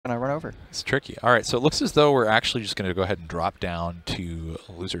run over. It's tricky. All right, so it looks as though we're actually just going to go ahead and drop down to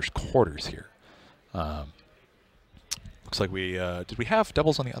losers' quarters here. Looks like we did we have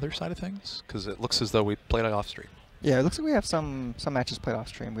doubles on the other side of things? Because it looks as though we played it off stream. Yeah, it looks like we have some matches played off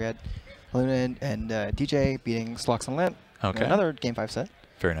stream. We had Luna and DJ beating Slox and Lint. Okay. Another Game 5 set.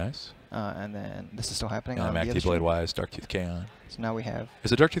 Very nice. And then this is still happening And on the other Blade stream. Wise, Darktooth Kaon. So now we have...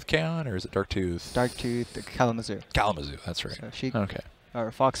 Is it Darktooth Kaon or is it Darktooth? Darktooth Kalamazoo. Kalamazoo, that's right. So she, okay. Or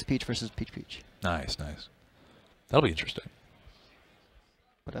Fox Peach versus Peach Peach. Nice, nice. That'll be interesting.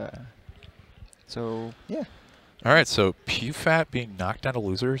 But, so, yeah. All right, so PewFat being knocked down to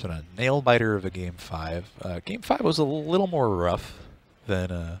losers and a nail-biter of a Game 5. Game 5 was a little more rough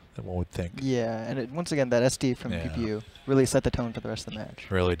than one would think. Yeah, and once again, that SD from PewPewU really set the tone for the rest of the match.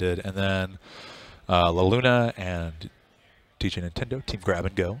 Really did. And then La Luna and DJ Nintendo, Team Grab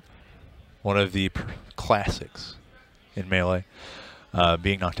and Go. One of the classics in Melee.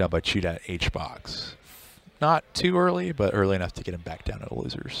 Being knocked out by Cheetah H-Box. Not too early, but early enough to get him back down to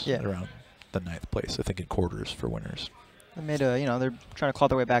losers around the 9th place, I think, in quarters for winners. They made a, they're trying to claw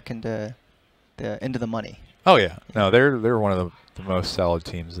their way back into the money. Oh yeah, no, they're one of the most solid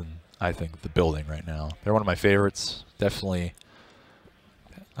teams in, I think, the building right now. They're one of my favorites. Definitely,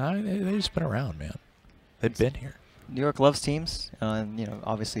 they've just been around, man. They've been here. New York loves teams, and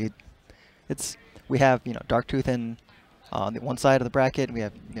obviously, we have Darktooth and on the one side of the bracket, we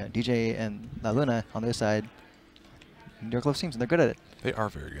have DJ and La Luna on their side. New York loves teams, and they're good at it. They are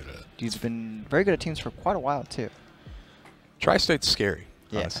very good at it. He's been very good at teams for quite a while, too. Tri-State's scary,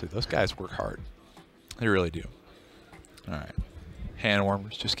 honestly. Those guys work hard. They really do. All right. Hand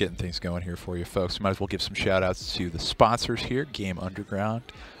warmers, just getting things going here for you, folks. Might as well give some shout-outs to the sponsors here. Game Underground.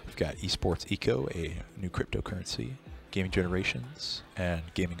 We've got Esports Eco, a new cryptocurrency. Gaming Generations, and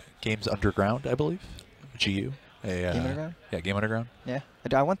Games Underground, I believe. GU. Game Underground? Yeah, Game Underground. Yeah.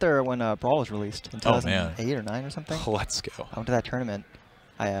 I went there when Brawl was released in 2008 or 9 or something. Let's go. I went to that tournament.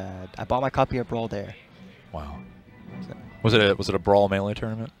 I bought my copy of Brawl there. Wow. So was it a Brawl Melee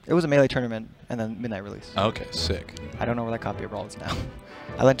tournament? It was a Melee tournament and then midnight release. Okay, sick. I don't know where that copy of Brawl is now.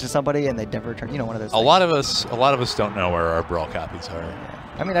 I lent it to somebody and they never returned. One of those. A lot of us don't know where our Brawl copies are. Yeah.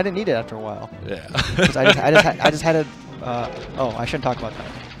 I mean, I didn't need it after a while. Yeah. I just had it. Oh, I shouldn't talk about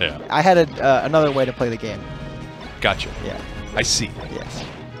that. Yeah. I had another way to play the game. Gotcha. Yeah. I see. Yes.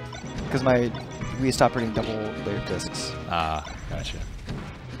 Because we stopped reading double layered discs. Ah, gotcha.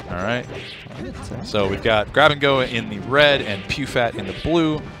 All right. Right, so we've got Grab and Go in the red and PewFat in the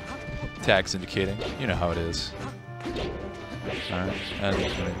blue. Tags indicating. You know how it is. All right.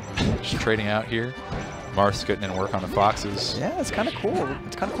 And just trading out here. Marth's getting in work on the Foxes. Yeah, it's kind of cool.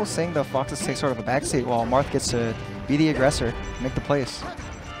 It's kind of cool seeing the Foxes take sort of a backseat while Marth gets to be the aggressor, make the plays.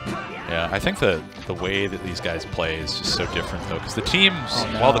 Yeah, I think the way that these guys play is just so different, though, because the teams,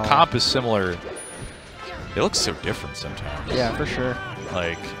 while the comp is similar, they look so different sometimes. Yeah, for sure.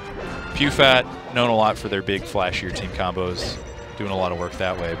 Like, PewFat, known a lot for their big, flashier team combos, doing a lot of work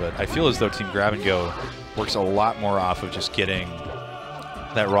that way, but I feel as though Team Grab and Go works a lot more off of just getting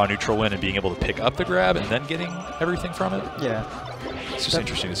that raw neutral win and being able to pick up the grab and then getting everything from it. Yeah. It's just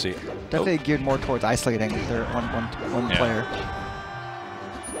interesting to see. Definitely geared more towards isolating their one player.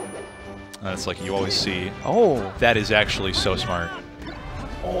 And it's like you always see, that is actually so smart.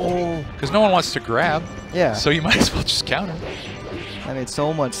 Because no one wants to grab. Yeah. So you might as well just counter. That made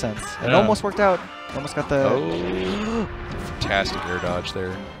so much sense. It almost worked out. Almost got the... fantastic air dodge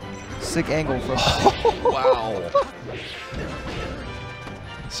there. Sick angle from... Wow.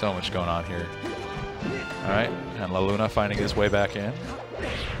 So much going on here. All right, and La Luna finding his way back in.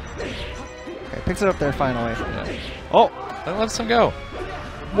 Okay, picks it up there finally. Yeah. Oh! That lets him go.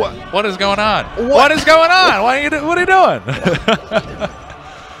 What is going on? What is going on? What are you doing?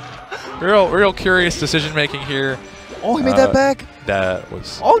 real curious decision making here. Oh, he made that back? That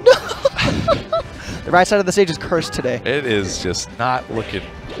was... Oh, no! The right side of the stage is cursed today. It is just not looking...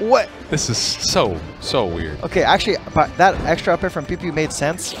 What? This is so weird. Okay, actually, that extra up air from PewPewU made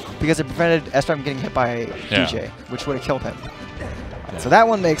sense because it prevented SFAT from getting hit by DJ, which would have killed him. Yeah. So that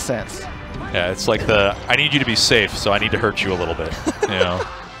one makes sense. Yeah, it's like I need you to be safe, so I need to hurt you a little bit. You know?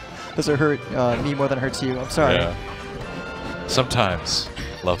 Does it hurt me more than it hurts you? I'm sorry. Yeah. Sometimes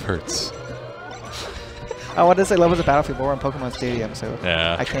love hurts. I wanted to say love is a battlefield, but we're on Pokemon Stadium, so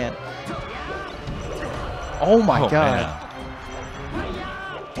I can't. Oh my god. Man.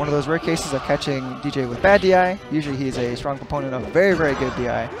 One of those rare cases of catching DJ with bad DI. Usually he's a strong proponent of very, very good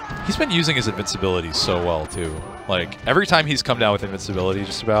DI. He's been using his invincibility so well, too. Like, every time he's come down with invincibility,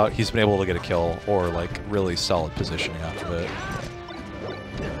 just about, he's been able to get a kill or, like, really solid positioning off of it.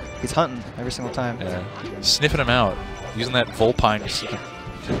 He's hunting every single time. Yeah. Sniffing him out. Using that Volpine.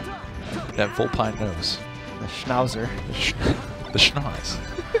 That Volpine nose. The Schnauzer. The schnoz.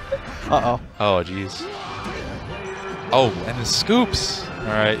 Uh-oh. Oh, jeez. Oh, and the scoops. All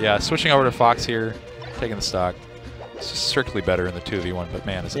right, yeah, switching over to Fox here, taking the stock. It's just strictly better in the 2v1, but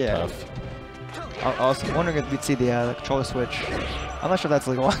man, is it tough. I was wondering if we'd see the controller switch. I'm not sure if that's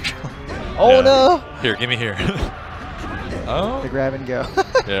legal, actually. Oh, no! Here, give me here. Oh. The grab and go.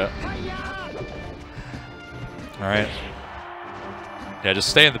 Yeah. All right. Yeah, just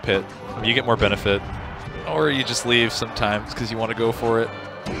stay in the pit. You get more benefit. Or you just leave sometimes because you want to go for it.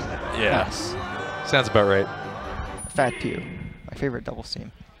 Yeah. Nice. Sounds about right. Fat Pew. My favorite doubles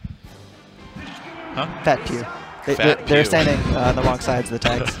team. Huh? Fat Pew. They're standing on the wrong sides of the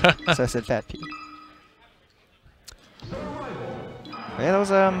tags, so I said Fat Pew. But yeah, that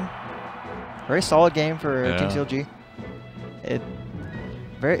was a very solid game for Team CLG. It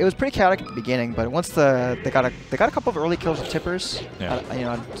was pretty chaotic at the beginning, but once they got a couple of early kills with tippers, you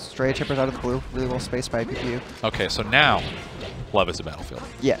know, stray tippers out of the blue, really well spaced by PewPewU. Okay, so now love is a battlefield.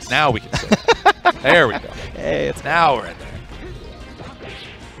 Yes. Now we can say it. There we go. Hey, it's now we're in there.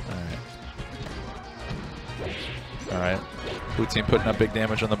 All right. Blue team putting up big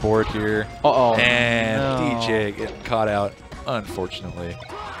damage on the board here. Uh-oh. And no. DJ getting caught out, unfortunately.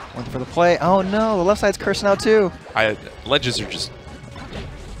 Went for the play. Oh, no. The left side's cursing out, too. Ledges are just...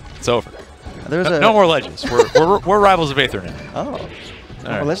 It's over. There's no more ledges. We're rivals of Aether now. Oh.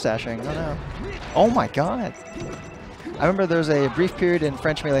 Right. Ledge dashing. Oh, no. Oh, my God. I remember there was a brief period in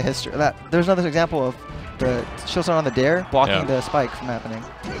French Melee history. There's another example of the shield zone on the dare blocking the spike from happening.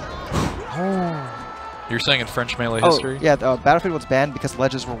 Oh. You're saying in French Melee history? Yeah, Battlefield was banned because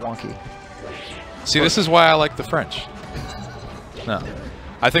ledges were wonky. See, this is why I like the French. No.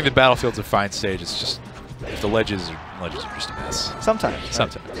 I think the Battlefield's a fine stage. It's just, the ledges are just a mess. Sometimes.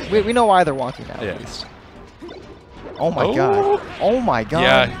 Sometimes. Right? We know why they're wonky now, at least. Oh, my God. Oh, my God.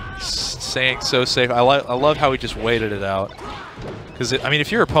 Yeah, saying so safe. I love how he just waited it out. Because, I mean,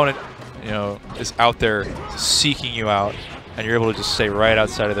 if your opponent, you know, is out there seeking you out, and you're able to just stay right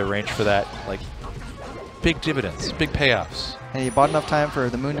outside of their range for that, like, big dividends, big payoffs. And he bought enough time for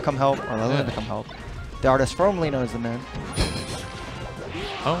the Moon to come help, or the Luna to come help. The artist formerly known as the Moon.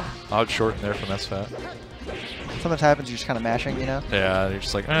 Oh, odd short in there from SFAT. Sometimes happens, you're just kind of mashing, you know? Yeah, you're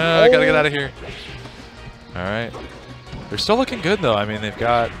just like, I gotta get out of here. All right. They're still looking good, though. I mean, they've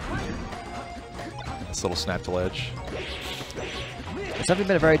got this little snap to ledge. It's definitely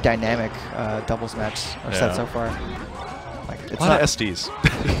been a very dynamic doubles match or set so far. Like, it's a lot of SDs.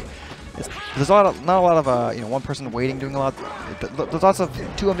 There's not a lot of you know, one person waiting, doing a lot. There's lots of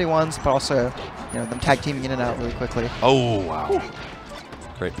 2v1s, but also, you know, them tag teaming in and out really quickly. Oh wow! Ooh.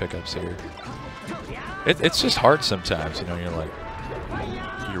 Great pickups here. It's just hard sometimes, you know.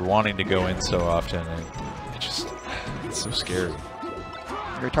 You're wanting to go in so often, and it's so scary.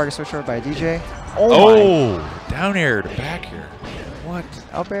 Great target switcher by DJ. Oh, down air to back here. What?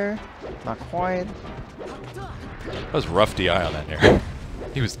 Up air, not quite. That was rough DI on that air.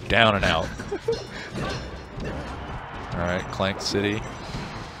 He was down and out. All right, Clank City.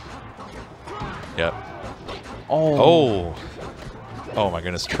 Yep. Oh. Oh my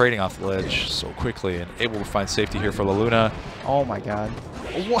goodness, trading off the ledge so quickly and able to find safety here for La Luna. Oh my God.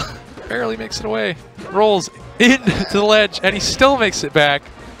 What? Barely makes it away. Rolls into the ledge, and he still makes it back.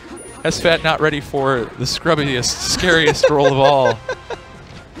 SFAT not ready for the scrubbiest, scariest roll of all.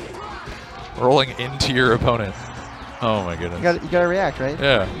 Rolling into your opponent. Oh my goodness. You gotta react, right?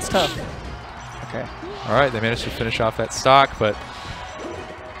 Yeah. It's tough. Okay. All right, they managed to finish off that stock, but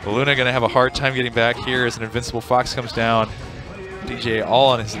Luna gonna have a hard time getting back here as an invincible Fox comes down. DJ all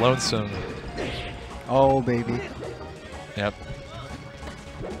on his lonesome. Oh baby. Yep.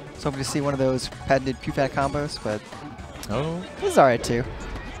 So hoping to see one of those patented PewFat combos, but this is alright too.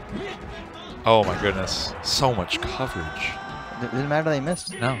 Oh my goodness. So much coverage. It didn't matter they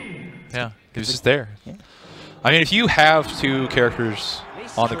missed. No. Yeah. He was just there. Yeah. I mean, if you have two characters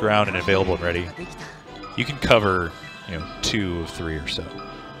on the ground and available and ready, you can cover, you know, 2 of 3 or so.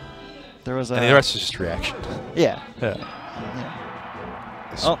 There was and the rest is just reaction. Yeah. Yeah.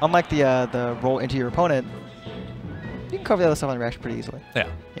 Oh, unlike the roll into your opponent, you can cover the other stuff on reaction pretty easily. Yeah.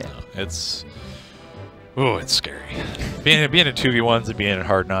 Yeah. It's scary. being in 2v1s and being in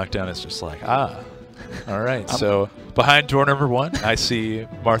hard knockdown is just like, all right. So behind door number 1, I see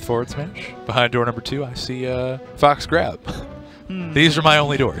Marth forward smash. Behind door number 2, I see Fox grab. These are my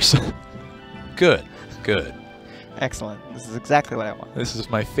only doors. Good. Good. Excellent. This is exactly what I want. This is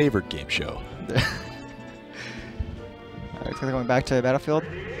my favorite game show. Alright, so going back to Battlefield.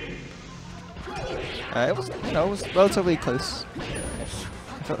 It was, you know, it was relatively close.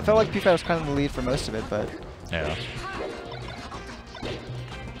 It felt like PewFat was kind of in the lead for most of it, but yeah.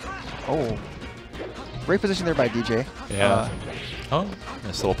 Oh. Great position there by DJ. Yeah. Oh,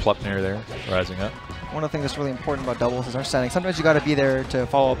 nice little Plepner there, rising up. One of the things that's really important about doubles is understanding sometimes you got to be there to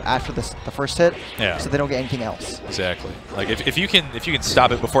follow up after the first hit, so they don't get anything else. Exactly. Like if you can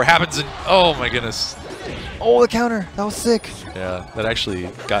stop it before it happens, and oh my goodness. Oh, the counter! That was sick. Yeah, that actually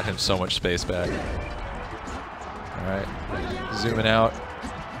got him so much space back. All right, zooming out,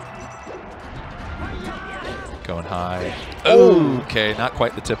 going high. Oh, okay, not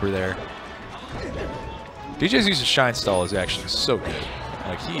quite the tipper there. DJ's use of Shine Stall is actually so good.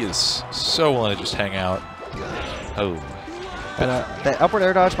 Like, he is so willing to just hang out. Oh. And that upward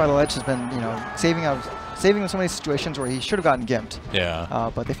air dodge by the ledge has been, you know, saving him so many situations where he should have gotten gimped.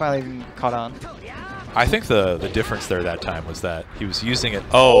 Yeah. But they finally caught on. I think the difference there that time was that he was using it.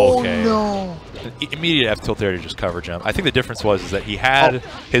 Oh, okay. Oh, no. Immediate F tilt there to just cover jump. I think the difference was that he had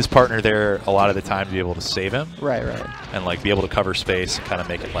his partner there a lot of the time to be able to save him. Right. And, like, be able to cover space and kind of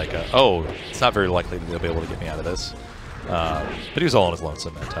make it like a, oh, it's not very likely that they'll be able to get me out of this. But he was all on his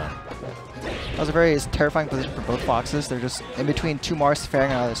lonesome that time. That was a very terrifying position for both Foxes. They're just in between two Mars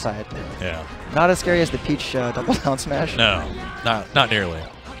faring on either side. Yeah. Not as scary as the Peach double down smash. No, not nearly.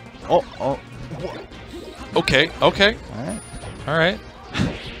 Oh. Okay. All right.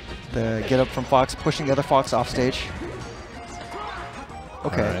 The get up from Fox, pushing the other Fox off stage.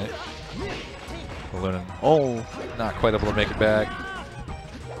 Okay. All right. Balloon. Oh. Not quite able to make it back.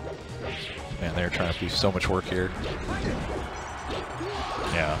 Man, they're trying to do so much work here.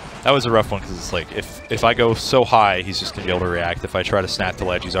 Yeah, that was a rough one because it's like if I go so high, he's just gonna be able to react. If I try to snap the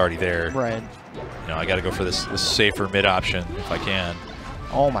ledge, he's already there. Right. You know, I got to go for this safer mid option if I can.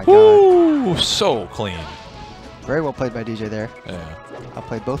 Oh my Woo! God! So clean. Very well played by DJ there. Yeah. I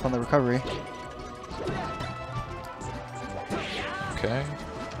played both on the recovery. Okay.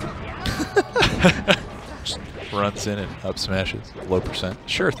 Just runs in and up smashes. Low percent.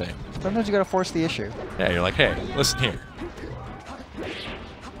 Sure thing. Sometimes you gotta force the issue. Yeah, you're like, hey, listen here.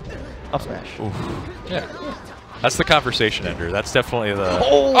 Up smash. Oof. Yeah. That's the conversation ender. That's definitely the.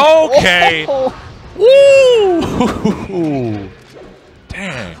 Oh. Okay. Oh. Woo!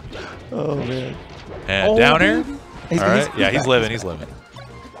 Dang. Oh man. And down air. All right. Yeah, he's living. He's living.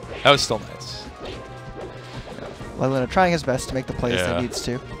 That was still nice. Leluna trying his best to make the plays that he needs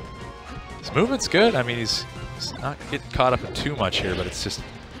to. His movement's good. I mean, he's not getting caught up in too much here, but it's just,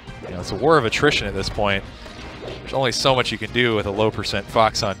 you know, it's a war of attrition at this point. There's only so much you can do with a low percent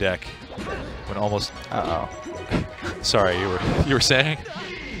Fox on deck when almost. Sorry, you were saying.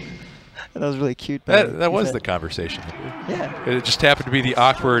 That was really cute. That was the conversation. Yeah. It just happened to be the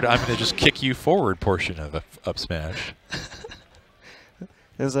awkward, I'm going to just kick you forward portion of a up smash.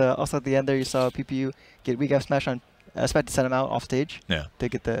 There's also at the end there you saw PewPewU get weak F smash on SFAT to send him out off stage. Yeah. To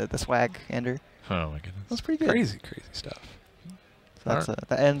get the swag ender. Oh my goodness. That's pretty good. Crazy stuff. So that's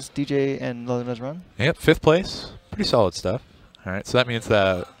that ends DJ and Leluna's run. Yep, 5th place. Pretty solid stuff. All right, so that means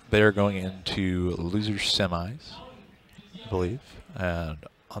that they're going into losers semis, I believe. And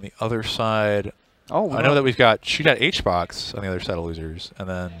on the other side, I know that we've got HBox on the other side of losers, and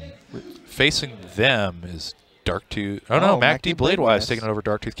then facing them is Darktooth. Oh no, MacD Bladewise taking over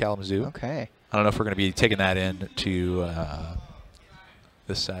Darktooth Kalamazoo. Okay. I don't know if we're going to be taking that in to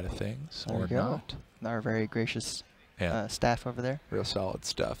this side of things or not. Our very gracious staff over there. Real solid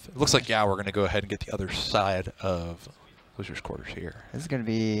stuff. It looks like, we're going to go ahead and get the other side of losers quarters here. This is going to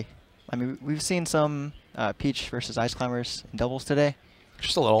be, I mean, we've seen some Peach versus Ice Climbers in doubles today.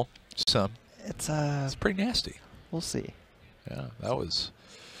 Just a little, some. It's pretty nasty. We'll see. Yeah, that was